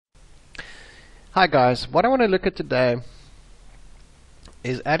Hi guys, what I want to look at today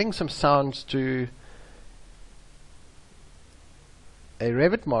is adding some sounds to a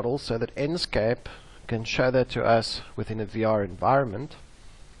Revit model so that Enscape can show that to us within a VR environment.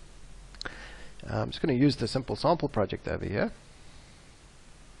 I'm just going to use the simple sample project over here.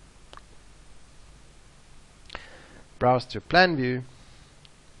 Browse to plan view,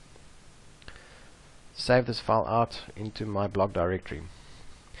 save this file out into my blog directory.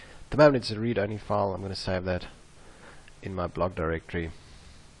 At the moment it's a read-only file. I'm going to save that in my blog directory.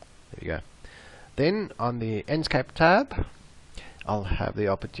 There you go. Then on the Enscape tab, I'll have the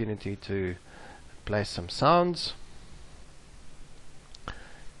opportunity to place some sounds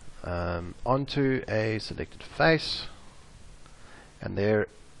onto a selected face, and there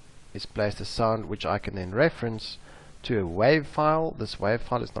is placed a sound which I can then reference to a WAV file. This WAV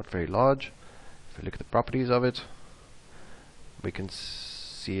file is not very large. If we look at the properties of it, we can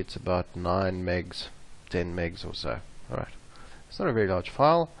see it's about 9 megs, 10 megs or so. Alright, it's not a very large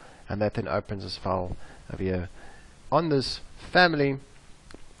file, and that then opens this file over here. On this family,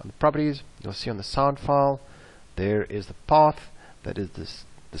 on the properties, you'll see on the sound file, there is the path that is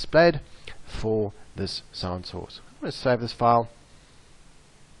displayed for this sound source. I'm going to save this file,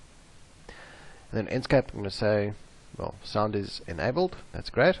 and then Enscape, I'm going to say, well, sound is enabled, that's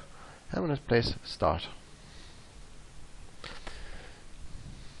great. I'm going to press start.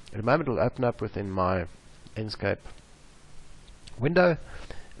 In a moment it will open up within my Enscape window,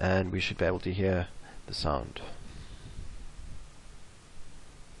 and we should be able to hear the sound.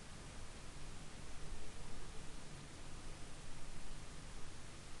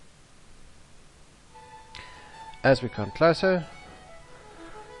 As we come closer,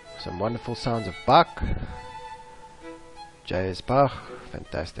 some wonderful sounds of Bach. J.S. Bach,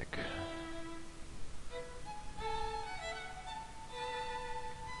 fantastic.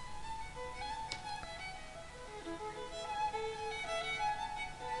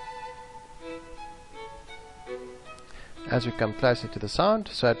 As we come closer to the sound,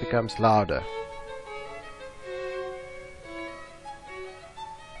 so it becomes louder.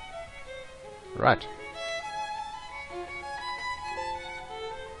 Right.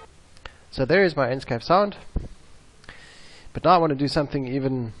 So there is my Enscape sound. But now I want to do something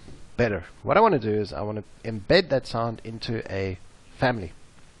even better. What I want to do is I want to embed that sound into a family.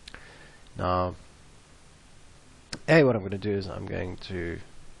 Now, what I'm going to do is I'm going to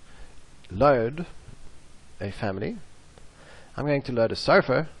load a family. I'm going to load a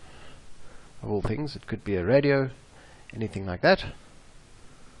sofa, of all things. It could be a radio, anything like that.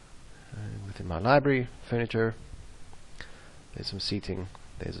 Within my library, furniture, there's some seating,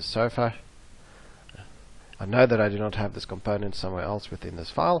 there's a sofa. I know that I do not have this component somewhere else within this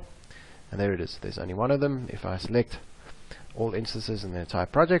file, and there it is. There's only one of them. If I select all instances in the entire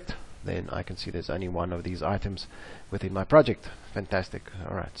project, then I can see there's only one of these items within my project. Fantastic.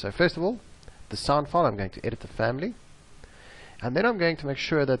 Alright, so first of all, the sound file, I'm going to edit the family, and then I'm going to make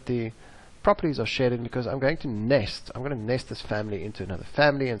sure that the properties are shared in, because I'm going to nest this family into another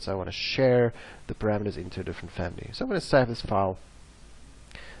family, and so I want to share the parameters into a different family. So I'm going to save this file,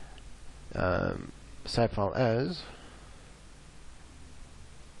 save file as,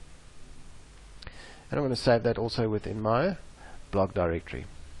 and I'm going to save that also within my blog directory.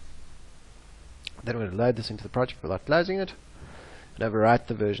 Then I'm going to load this into the project without closing it, and overwrite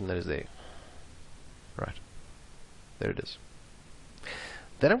the version that is there. Right, there it is.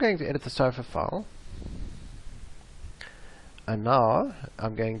 Then I'm going to edit the sofa file, and now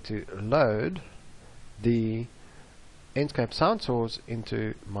I'm going to load the Enscape sound source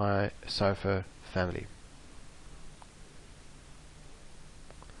into my sofa family.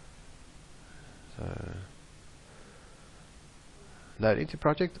 So, load into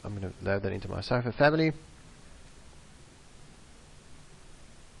project, I'm going to load that into my sofa family,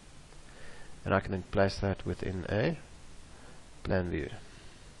 and I can then place that within a plan view.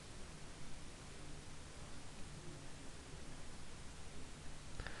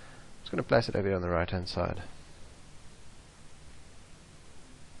 I'm going to place it over here on the right hand side.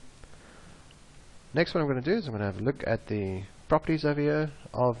 Next, what I'm going to do is I'm going to have a look at the properties over here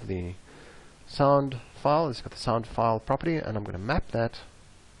of the sound file. It's got the sound file property, and I'm going to map that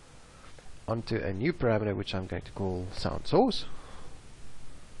onto a new parameter which I'm going to call sound source.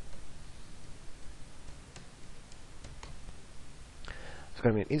 It's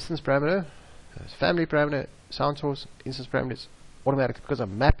going to be an instance parameter, family parameter, sound source, instance parameters. Automatically, because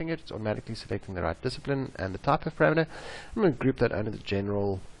I'm mapping it, it's automatically selecting the right discipline and the type of parameter. I'm going to group that under the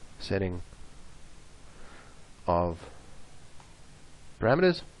general setting of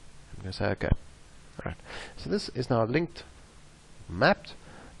parameters. I'm going to say OK. Alright. So this is now linked, mapped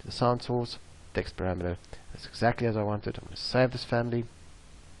to the sound source text parameter. That's exactly as I wanted. I'm going to save this family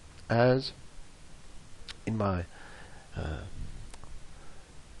as in my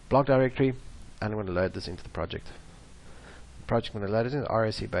blog directory, and I'm going to load this into the project. The project I'm going to load is in the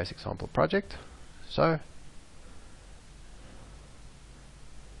RSC basic sample project. So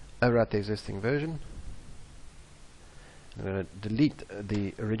overwrite the existing version. I'm going to delete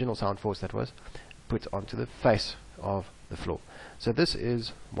the original sound force that was put onto the face of the floor. So this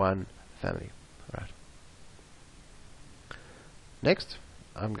is one family. Right. Next,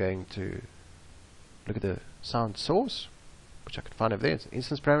 I'm going to look at the sound source, which I can find over there. It's an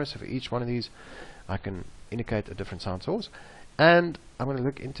instance parameter, so for each one of these I can indicate a different sound source. And I'm going to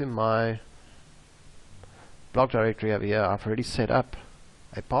look into my blog directory over here. I've already set up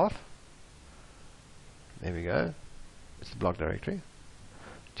a path. There we go. It's the blog directory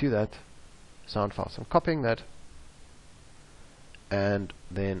to that sound file. So I'm copying that, and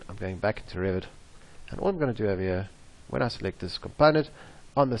then I'm going back into Revit, and all I'm going to do over here, when I select this component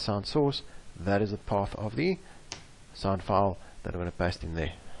on the sound source, that is the path of the sound file that I'm going to paste in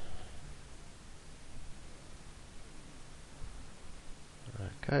there.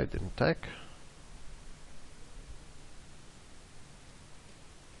 Okay, it didn't take.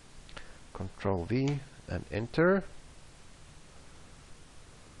 Control V and enter.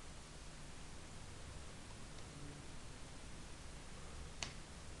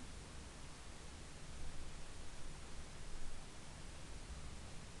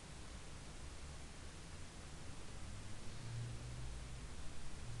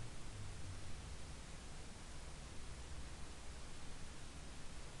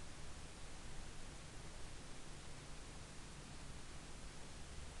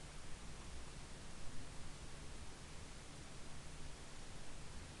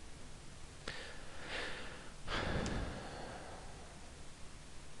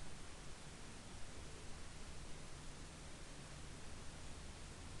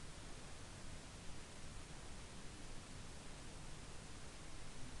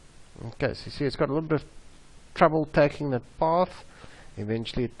 Okay, so you see it's got a little bit of trouble taking that path.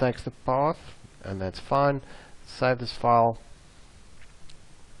 Eventually it takes the path, and that's fine. Save this file,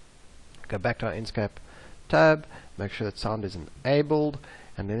 go back to our Enscape tab, make sure that sound is enabled,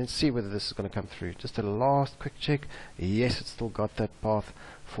 and then let's see whether this is going to come through. Just a last quick check. Yes, it's still got that path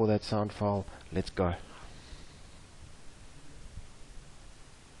for that sound file. Let's go.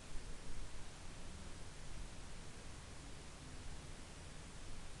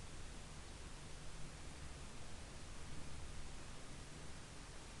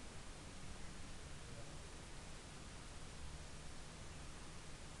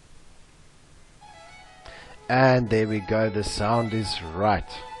 And there we go, the sound is right.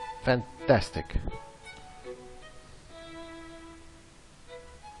 Fantastic.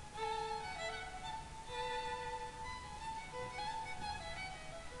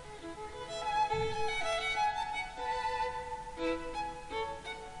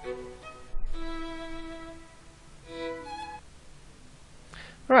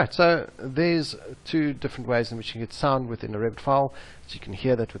 Right, so there's two different ways in which you can get sound within a Revit file. So you can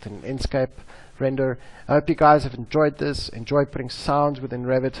hear that within an Enscape render. I hope you guys have enjoyed this, enjoy putting sounds within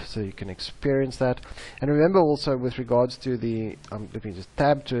Revit so you can experience that. And remember also with regards to the, let me just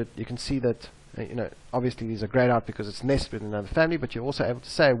tab to it, you can see that, you know, obviously these are grayed out because it's nested within another family, but you're also able to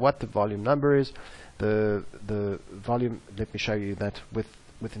say what the volume number is. The volume, let me show you that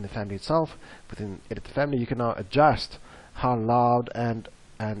within the family itself. Within Edit the Family, you can now adjust how loud and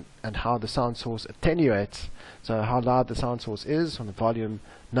how the sound source attenuates. So how loud the sound source is on the volume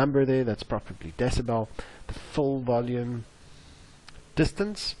number there, that's probably decibel, the full volume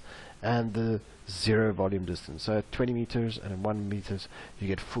distance, and the zero volume distance. So at 20 meters and at 1 meters you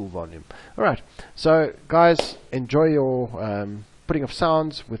get full volume. Alright, so guys, enjoy your putting of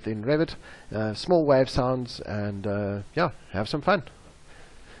sounds within Revit, small wave sounds, and yeah, have some fun.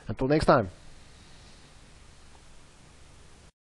 Until next time.